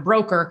and I'm a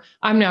broker,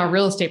 I'm now a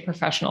real estate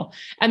professional.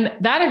 And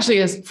that actually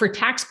is, for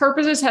tax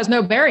purposes, has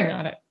no bearing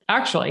on it.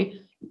 Actually,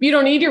 you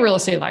don't need your real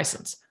estate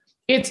license.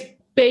 It's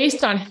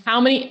based on how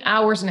many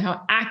hours and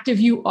how active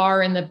you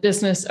are in the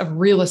business of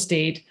real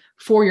estate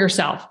for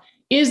yourself.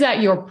 Is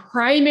that your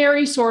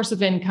primary source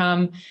of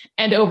income?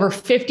 And over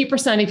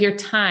 50% of your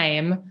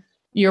time,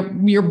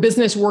 your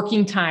business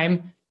working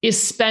time, is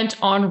spent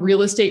on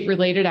real estate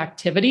related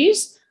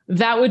activities,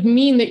 that would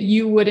mean that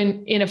you would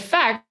in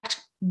effect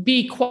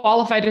be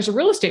qualified as a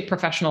real estate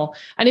professional.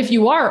 And if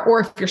you are, or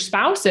if your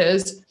spouse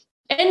is,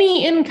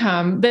 any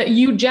income that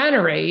you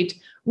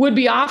generate would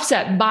be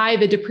offset by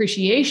the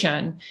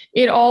depreciation.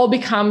 It all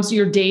becomes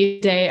your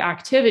day-to-day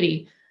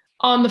activity.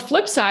 On the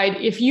flip side,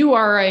 if you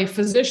are a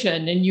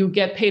physician and you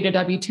get paid a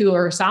W-2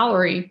 or a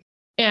salary,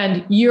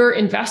 and you're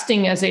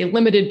investing as a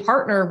limited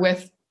partner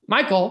with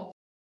Michael,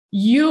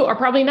 you are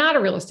probably not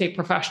a real estate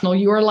professional.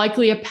 You are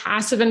likely a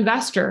passive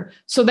investor.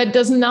 So that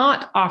does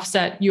not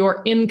offset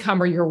your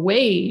income or your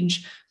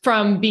wage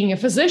from being a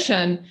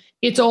physician.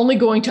 It's only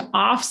going to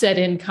offset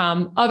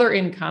income, other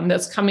income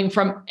that's coming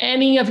from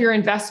any of your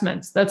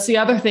investments. That's the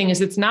other thing,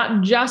 is it's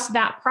not just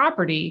that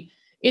property.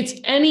 It's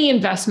any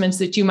investments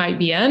that you might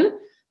be in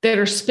that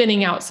are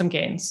spinning out some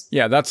gains.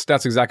 Yeah, that's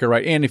exactly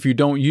right. And if you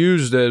don't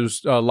use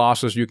those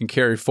losses, you can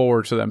carry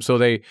forward to them. So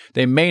they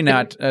may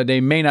not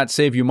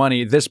save you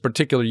money this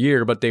particular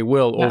year, but they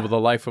will over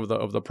the life of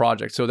the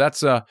project. So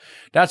that's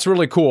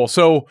really cool.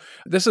 So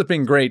this has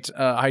been great,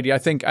 Heidi. I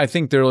think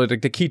they're really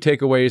the key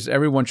takeaways.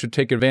 Everyone should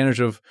take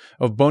advantage of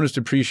bonus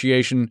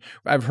depreciation.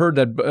 I've heard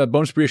that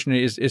bonus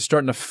depreciation is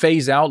starting to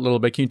phase out a little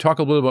bit. Can you talk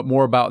a little bit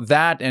more about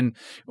that and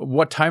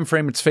what time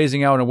frame it's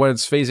phasing out and what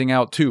it's phasing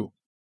out to?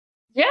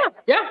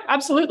 Yeah,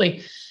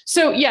 absolutely.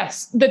 So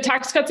yes, the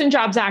Tax Cuts and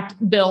Jobs Act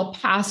bill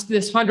passed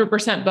this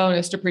 100%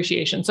 bonus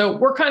depreciation. So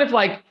we're kind of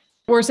like,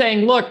 we're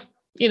saying, look,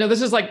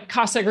 this is like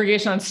cost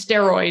segregation on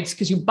steroids,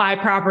 because you buy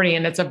property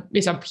and it's a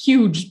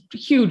huge,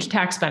 huge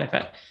tax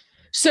benefit.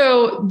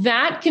 So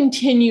that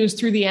continues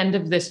through the end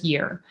of this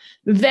year.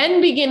 Then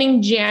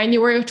beginning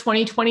January of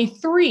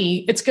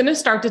 2023, it's going to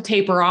start to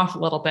taper off a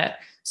little bit.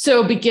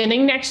 So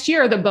beginning next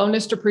year, the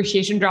bonus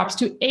depreciation drops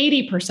to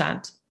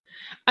 80%.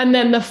 And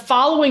then the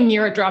following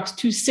year, it drops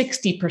to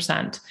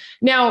 60%.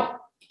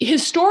 Now,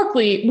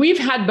 historically, we've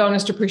had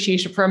bonus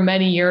depreciation for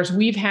many years.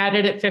 We've had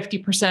it at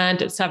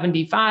 50%, at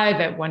 75,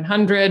 at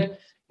 100,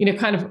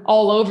 kind of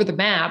all over the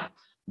map.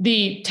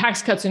 The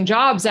Tax Cuts and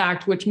Jobs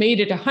Act, which made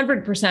it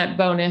 100%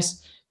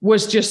 bonus,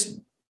 was just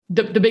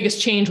the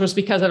biggest change was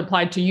because it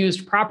applied to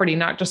used property,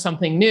 not just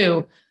something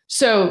new.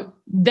 So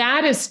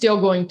that is still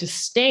going to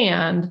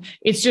stand.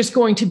 It's just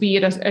going to be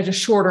at a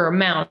shorter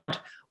amount.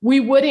 We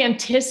would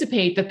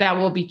anticipate that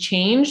will be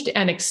changed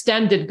and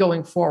extended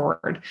going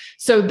forward.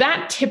 So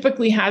that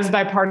typically has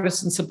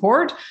bipartisan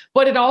support,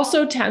 but it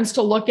also tends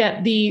to look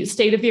at the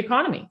state of the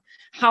economy.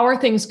 How are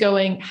things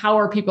going? How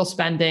are people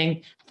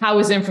spending? How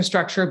is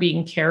infrastructure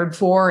being cared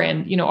for?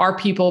 And, are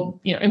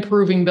people,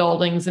 improving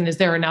buildings? And is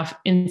there enough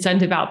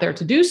incentive out there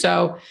to do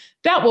so?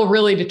 That will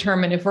really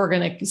determine if we're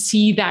going to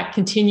see that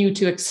continue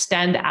to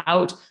extend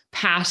out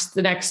past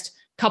the next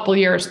couple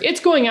years. It's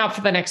going out for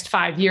the next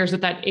 5 years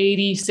at that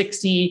 80,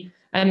 60,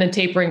 and then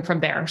tapering from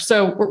there.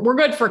 So we're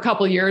good for a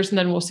couple of years, and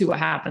then we'll see what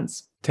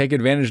happens. Take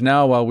advantage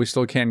now while we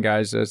still can,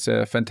 guys. It's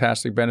a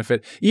fantastic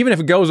benefit. Even if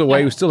it goes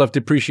away, we still have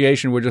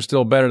depreciation, which is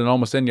still better than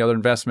almost any other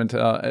investment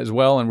as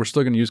well, and we're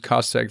still going to use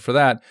cost seg for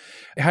that.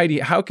 Heidi,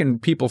 how can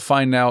people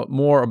find out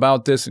more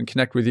about this and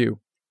connect with you?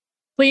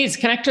 Please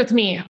connect with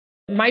me.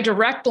 My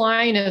direct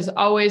line is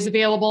always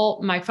available.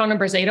 My phone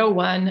number is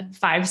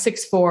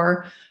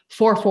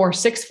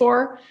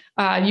 801-564-4464.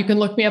 You can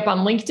look me up on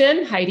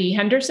LinkedIn, Heidi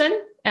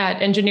Henderson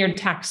at Engineered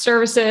Tax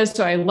Services.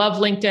 So I love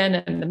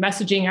LinkedIn, and the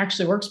messaging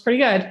actually works pretty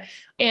good.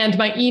 And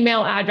my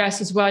email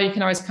address as well. You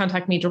can always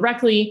contact me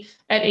directly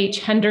at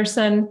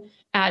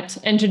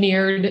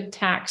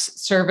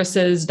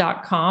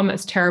henderson@engineeredtaxservices.com.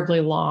 It's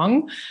terribly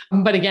long.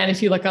 But again,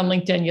 if you look on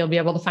LinkedIn, you'll be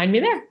able to find me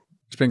there.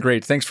 It's been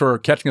great. Thanks for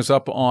catching us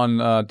up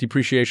on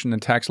depreciation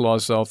and tax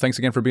laws. So thanks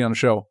again for being on the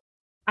show.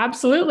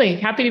 Absolutely.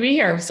 Happy to be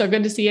here. So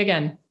good to see you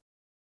again.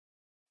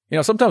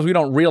 Sometimes we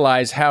don't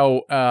realize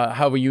how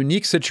a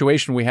unique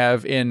situation we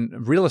have in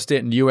real estate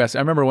in the U.S. I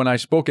remember when I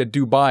spoke at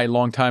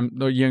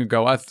Dubai a year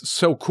ago. It's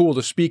so cool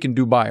to speak in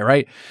Dubai,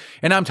 right?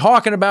 And I'm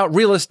talking about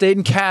real estate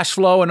and cash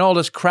flow and all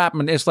this crap,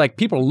 and it's like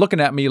people are looking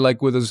at me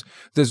like with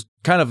this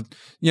kind of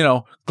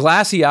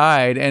glassy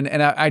eyed,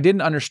 and I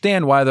didn't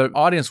understand why the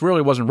audience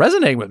really wasn't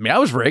resonating with me. I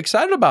was very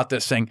excited about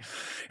this thing,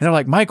 and they're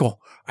like,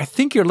 "Michael, I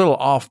think you're a little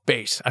off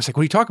base." I was like,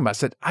 "What are you talking about?" I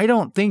said, "I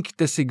don't think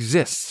this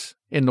exists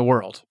in the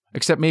world,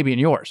 except maybe in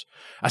yours."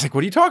 I was like,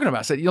 "What are you talking about?"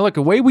 I said, look,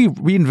 the way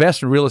we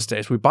invest in real estate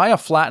is we buy a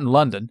flat in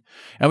London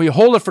and we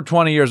hold it for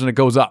 20 years and it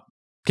goes up.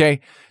 Okay.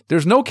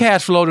 There's no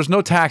cash flow. There's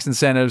no tax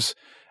incentives.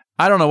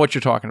 I don't know what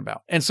you're talking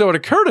about. And so it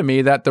occurred to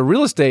me that the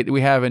real estate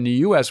we have in the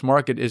U.S.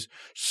 market is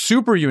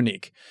super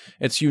unique.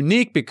 It's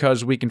unique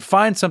because we can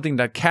find something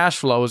that cash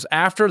flows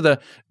after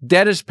the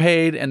debt is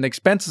paid and the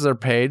expenses are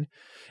paid.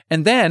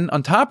 And then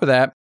on top of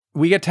that,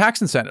 we get tax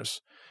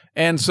incentives.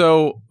 And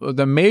so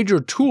the major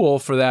tool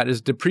for that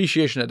is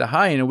depreciation at the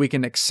high end, and we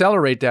can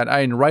accelerate that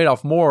and write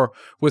off more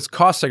with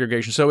cost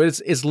segregation. So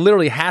it's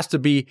literally has to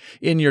be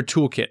in your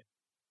toolkit.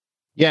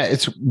 Yeah,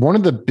 it's one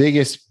of the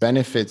biggest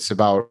benefits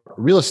about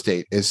real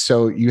estate is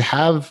so you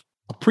have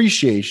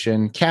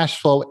appreciation,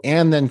 cash flow,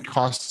 and then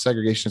cost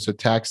segregation, so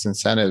tax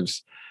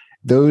incentives.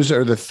 Those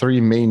are the three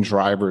main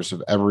drivers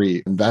of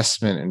every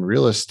investment in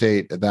real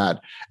estate that,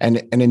 and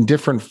in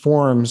different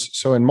forms.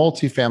 So in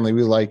multifamily,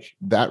 we like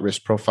that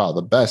risk profile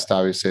the best,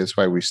 obviously. That's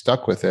why we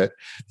stuck with it,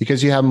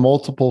 because you have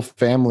multiple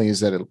families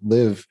that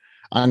live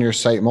on your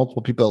site,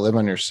 multiple people that live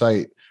on your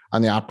site.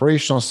 On the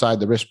operational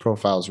side, the risk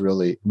profile is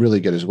really, really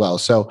good as well.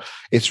 So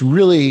it's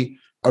really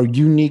a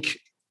unique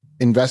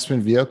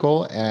investment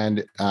vehicle.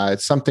 And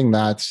it's something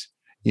that,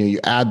 you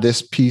add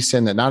this piece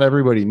in that not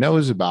everybody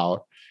knows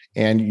about,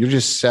 and you're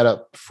just set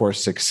up for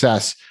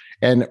success.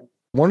 And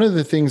one of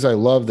the things I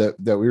love that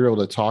we were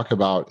able to talk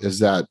about is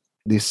that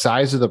the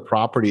size of the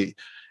property.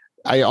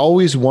 I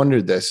always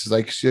wondered this,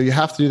 like, so you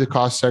have to do the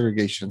cost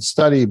segregation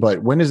study,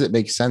 but when does it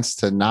make sense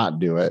to not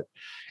do it?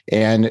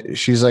 And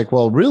she's like,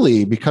 well,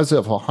 really, because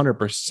of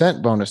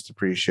 100% bonus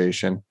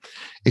depreciation,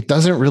 it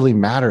doesn't really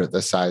matter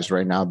the size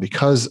right now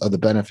because of the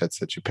benefits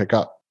that you pick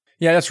up.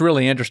 Yeah, that's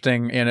really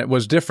interesting. And it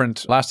was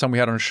different last time we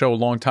had on a show a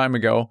long time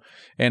ago,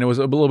 and it was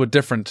a little bit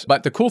different.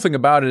 But the cool thing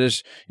about it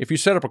is if you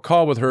set up a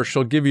call with her,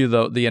 she'll give you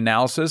the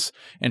analysis,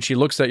 and she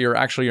looks at a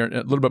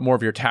little bit more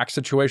of your tax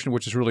situation,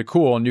 which is really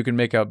cool. And you can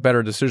make a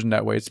better decision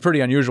that way. It's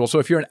pretty unusual. So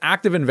if you're an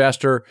active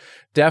investor,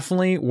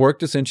 definitely work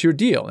this into your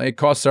deal. It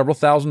costs several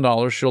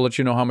 $1,000s. She'll let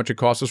you know how much it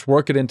costs us.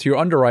 Work it into your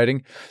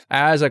underwriting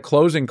as a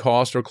closing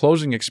cost or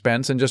closing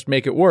expense and just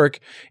make it work.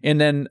 And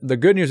then the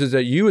good news is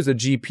that you as a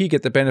GP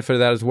get the benefit of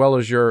that as well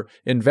as your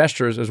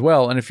investors as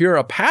well. And if you're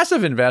a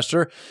passive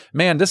investor,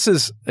 man,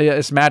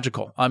 it's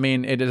magical. I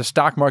mean, the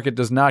stock market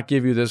does not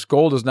give you this.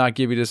 Gold does not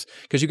give you this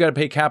because you got to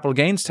pay capital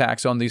gains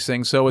tax on these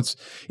things. So it's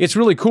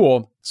really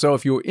cool. So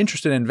if you're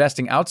interested in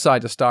investing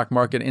outside the stock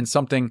market in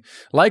something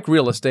like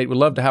real estate, we'd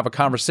love to have a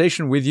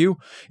conversation with you.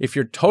 If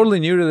you're totally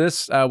new to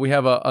this, we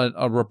have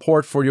a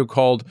report for you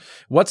called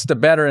What's the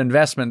Better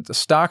Investment,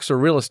 Stocks or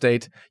Real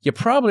Estate? You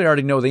probably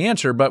already know the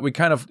answer, but we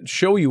kind of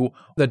show you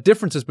the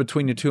differences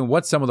between the two and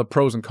what some of the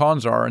pros and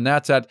cons are. And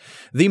that's at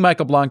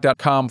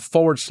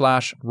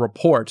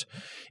themichaelblank.com/report.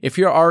 If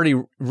you're already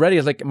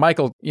ready, like,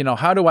 Michael,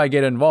 how do I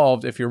get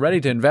involved? If you're ready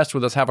to invest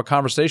with us, have a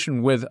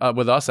conversation with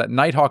us at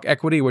Nighthawk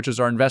Equity, which is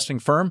our investing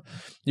firm.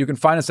 You can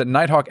find us at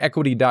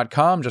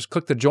nighthawkequity.com. Just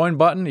click the join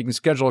button. You can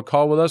schedule a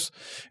call with us,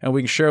 and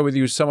we can share with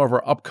you some of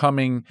our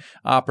upcoming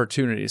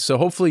opportunities. So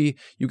hopefully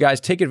you guys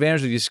take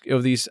advantage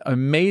of these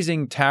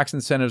amazing tax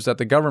incentives that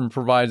the government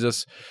provides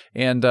us,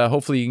 and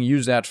hopefully you can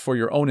use that for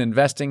your own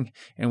investing.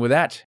 And with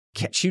that,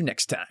 catch you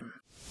next time.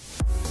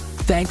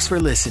 Thanks for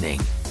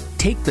listening.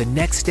 Take the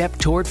next step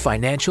toward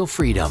financial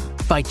freedom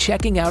by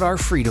checking out our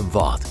Freedom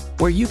Vault,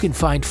 where you can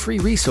find free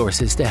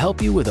resources to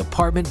help you with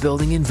apartment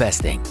building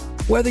investing.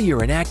 Whether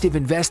you're an active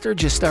investor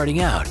just starting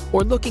out,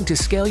 or looking to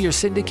scale your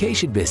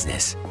syndication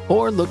business,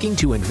 or looking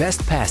to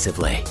invest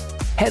passively,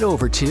 head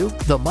over to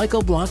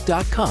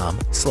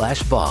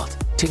themichaelblank.com/vault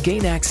to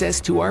gain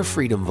access to our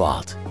Freedom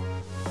Vault.